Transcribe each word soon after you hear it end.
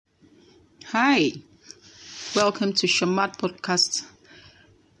Hi, welcome to Shamat Podcast.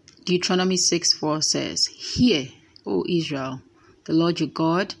 Deuteronomy 6:4 says, "Hear, O Israel, the Lord your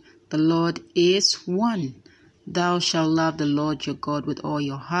God, the Lord is one. Thou shalt love the Lord your God with all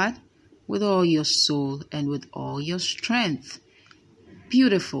your heart, with all your soul, and with all your strength."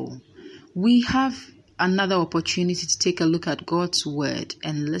 Beautiful. We have another opportunity to take a look at God's word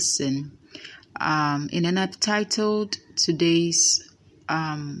and listen. And I've titled today's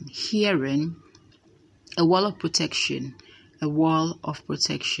hearing, "A Wall of Protection." A wall of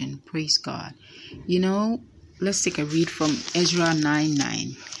protection. Praise God. Let's take a read from Ezra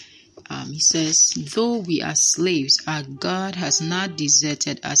 9:9. He says, "Though we are slaves, our God has not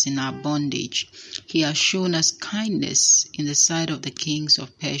deserted us in our bondage. He has shown us kindness in the sight of the kings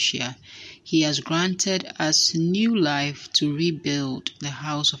of Persia. He has granted us new life to rebuild the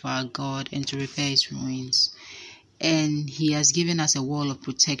house of our God and to repair its ruins. And He has given us a wall of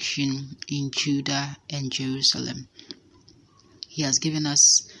protection in Judah and Jerusalem." He has given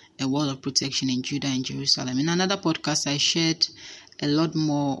us a wall of protection in Judah and Jerusalem. In another podcast, I shared a lot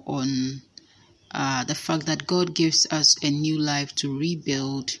more on the fact that God gives us a new life to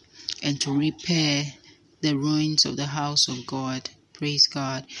rebuild and to repair the ruins of the house of God. Praise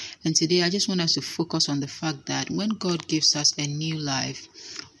God. And today I just want us to focus on the fact that when God gives us a new life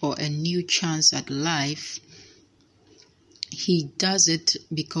or a new chance at life, He does it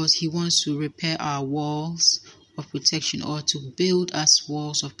because He wants to repair our walls of protection or to build us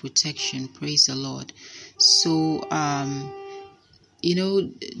walls of protection. Praise the Lord. So,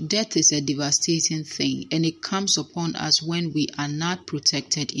 death is a devastating thing, and it comes upon us when we are not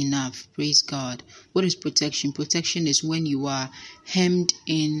protected enough. Praise God. What is protection? Protection is when you are hemmed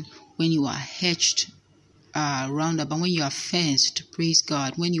in, when you are hedged round about, when you are fenced. Praise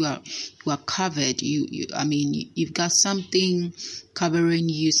God. When you are covered, you've got something covering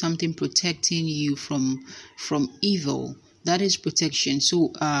you, something protecting you from evil. That is protection.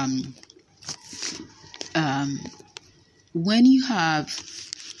 So when you have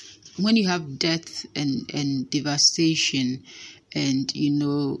death and devastation, and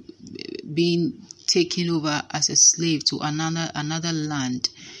being taken over as a slave to another land,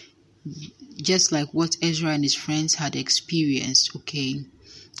 just like what Ezra and his friends had experienced, okay,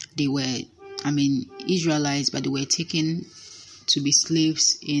 they were, Israelites, but they were taken to be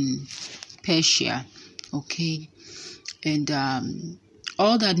slaves in Persia, okay, and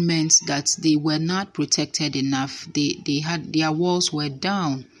all that meant that they were not protected enough. They had, their walls were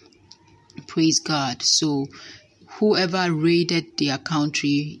down. Praise God. So whoever raided their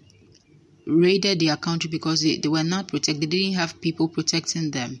country because they were not protected. They didn't have people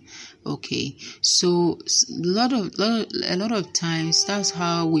protecting them. Okay, so a lot of times that's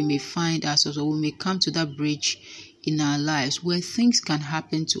how we may find ourselves, or we may come to that bridge in our lives where things can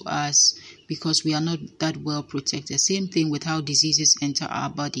happen to us because we are not that well protected. Same thing with how diseases enter our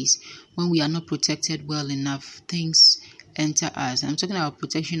bodies. When we are not protected well enough, things enter us. I'm talking about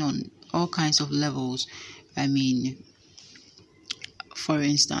protection on all kinds of levels. For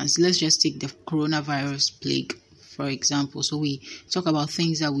instance, let's just take the coronavirus plague, for example. So we talk about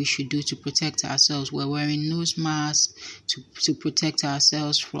things that we should do to protect ourselves. We're wearing nose masks to protect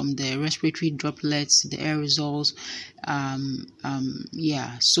ourselves from the respiratory droplets, the aerosols,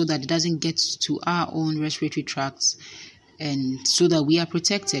 so that it doesn't get to our own respiratory tracts, and so that we are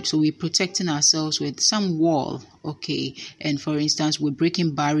protected. So we're protecting ourselves with some wall, okay? And for instance, we're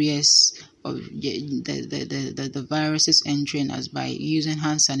breaking barriers of the viruses entering us by using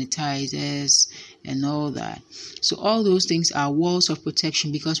hand sanitizers and all that. So all those things are walls of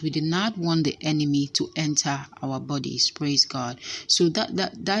protection because we did not want the enemy to enter our bodies. Praise God. So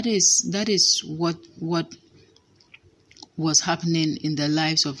that is what was happening in the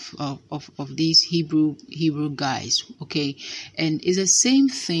lives of these Hebrew guys, okay? And it's the same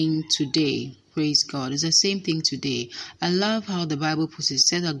thing today. Praise God. It's the same thing today. I love how the Bible puts it. It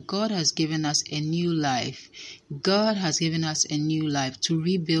says that God has given us a new life. God has given us a new life to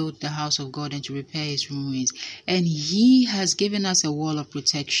rebuild the house of God and to repair its ruins. And He has given us a wall of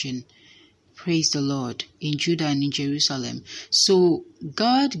protection. Praise the Lord, in Judah and in Jerusalem. So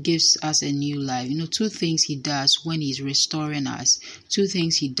God gives us a new life. Two things He does when He's restoring us. Two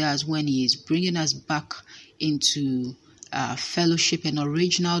things He does when He is bringing us back into fellowship and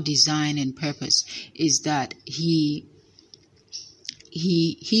original design and purpose is that He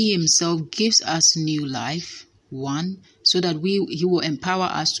Himself gives us new life. One, so that He will empower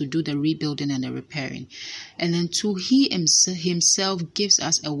us to do the rebuilding and the repairing. And then two, He Himself gives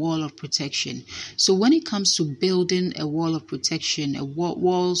us a wall of protection. So when it comes to building a wall of protection,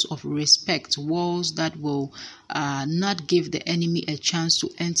 walls of respect, walls that will not give the enemy a chance to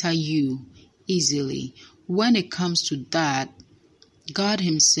enter you easily. When it comes to that, God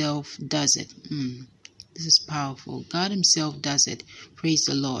himself does it. This is powerful. God himself does it. Praise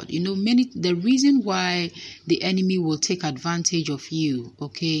the Lord. The reason why the enemy will take advantage of you,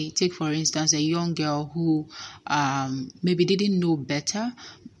 okay? Take, for instance, a young girl who maybe didn't know better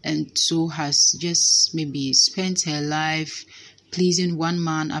and so has just maybe spent her life pleasing one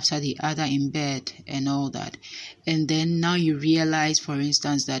man after the other in bed and all that. And then now you realize, for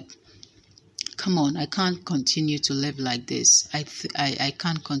instance, that come on, I can't continue to live like this. I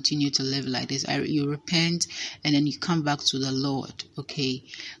can't continue to live like this. You repent and then you come back to the Lord. Okay.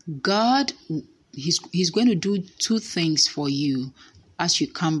 God, He's going to do two things for you as you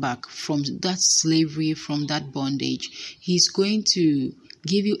come back from that slavery, from that bondage. He's going to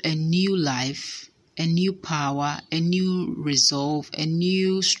give you a new life, a new power, a new resolve, a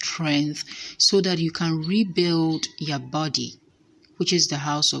new strength, so that you can rebuild your body, which is the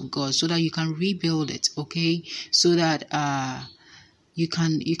house of God, so that you can rebuild it, okay? So that you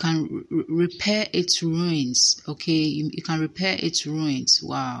can repair its ruins, okay? You can repair its ruins.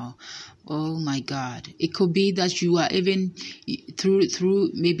 Wow. Oh my God. It could be that you are even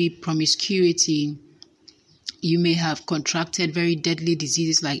through maybe promiscuity, you may have contracted very deadly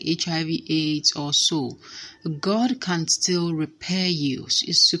diseases like HIV, AIDS, or so. God can still repair you.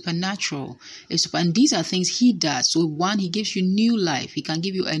 It's supernatural. And these are things he does. So one, he gives you new life. He can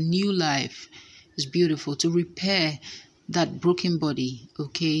give you a new life. It's beautiful to repair that broken body,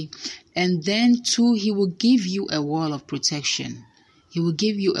 okay? And then two, he will give you a wall of protection. He will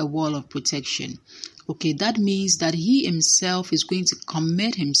give you a wall of protection. Okay, that means that he himself is going to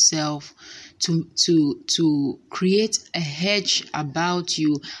commit himself to create a hedge about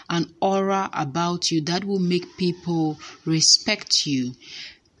you, an aura about you that will make people respect you.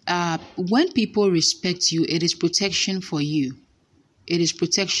 When people respect you, it is protection for you. It is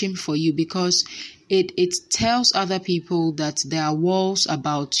protection for you because it tells other people that there are walls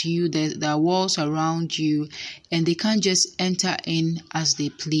about you, there are walls around you, and they can't just enter in as they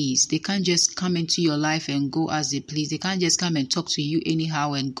please. They can't just come into your life and go as they please. They can't just come and talk to you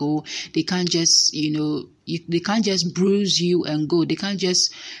anyhow and go. They can't just, they can't just bruise you and go. They can't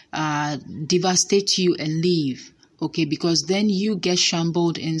just devastate you and leave. Okay, because then you get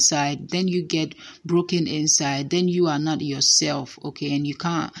shambled inside, then you get broken inside, then you are not yourself. Okay, and you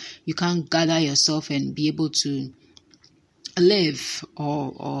can't gather yourself and be able to live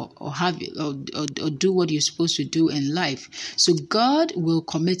or do what you're supposed to do in life. So God will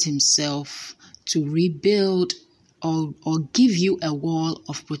commit himself to rebuild or give you a wall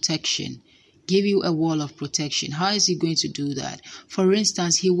of protection. Give you a wall of protection. How is he going to do that? For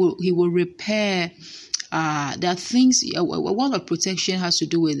instance, he will repair. There are things. A wall of protection has to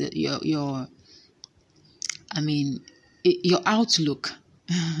do with your outlook.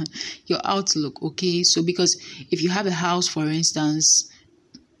 Your outlook, okay? So because if you have a house, for instance,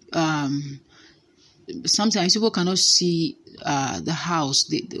 sometimes people cannot see the house.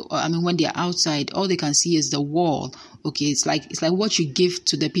 When they're outside, all they can see is the wall. Okay, it's like what you give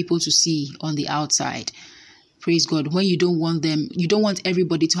to the people to see on the outside. Praise God. When you don't want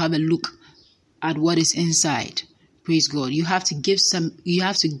everybody to have a look at what is inside. Praise God. You have to give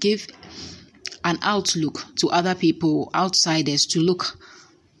an outlook to other people, outsiders, to look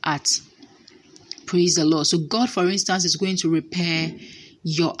at. Praise the Lord. So God, for instance, is going to repair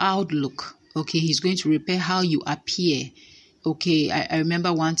your outlook. Okay, he's going to repair how you appear. Okay, I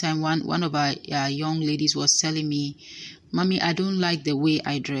remember one time one of our young ladies was telling me, "Mommy, I don't like the way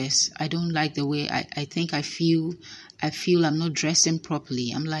I dress. I don't like the way I think I feel I'm not dressing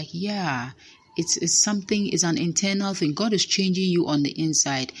properly." I'm like, yeah. It's an internal thing. God is changing you on the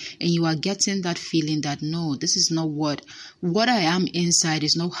inside, and you are getting that feeling that no, this is not what I am inside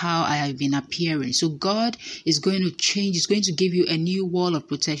is not how I have been appearing. So God is going to change. He's going to give you a new wall of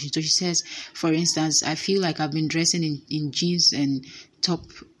protection. So she says, for instance, I feel like I've been dressing in jeans and top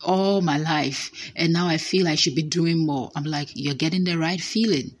all my life, and now I feel I should be doing more. I'm like, you're getting the right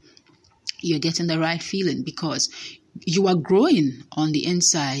feeling. You're getting the right feeling because you are growing on the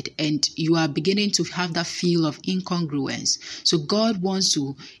inside and you are beginning to have that feel of incongruence. So God wants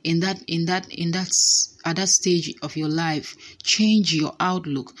to, at that stage of your life, change your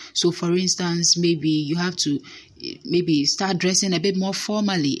outlook. So for instance, maybe you have to start dressing a bit more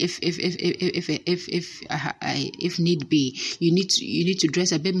formally if need be. You need to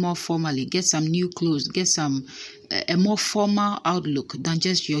dress a bit more formally, get some new clothes, get a more formal outlook than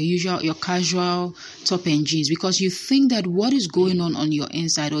just your casual top and jeans, because you think that what is going on your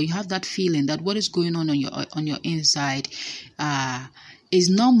inside, or you have that feeling that what is going on your inside is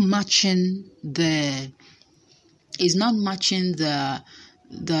not matching the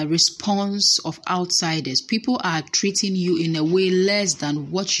the response of outsiders. People are treating you in a way less than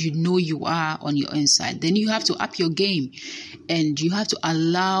what you know you are on your inside. Then you have to up your game, and you have to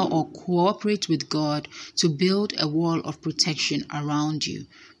allow or cooperate with God to build a wall of protection around you.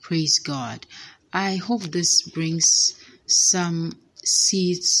 Praise God. I hope this brings some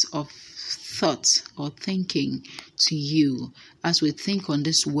seeds of thought or thinking to you as we think on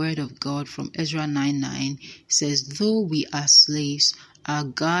this word of God from Ezra 9:9. It says, though we are slaves, our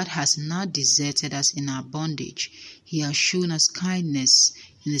God has not deserted us in our bondage. He has shown us kindness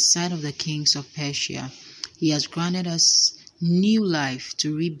in the sight of the kings of Persia. He has granted us new life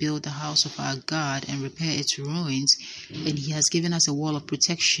to rebuild the house of our God and repair its ruins, and He has given us a wall of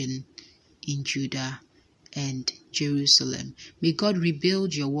protection in Judah and Jerusalem. May God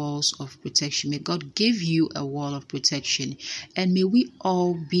rebuild your walls of protection. May God give you a wall of protection, and may we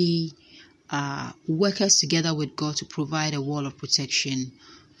all be workers together with God to provide a wall of protection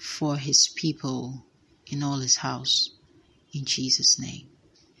for His people in all His house. In Jesus' name.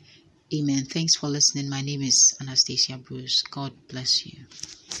 Amen. Thanks for listening. My name is Anastasia Bruce. God bless you.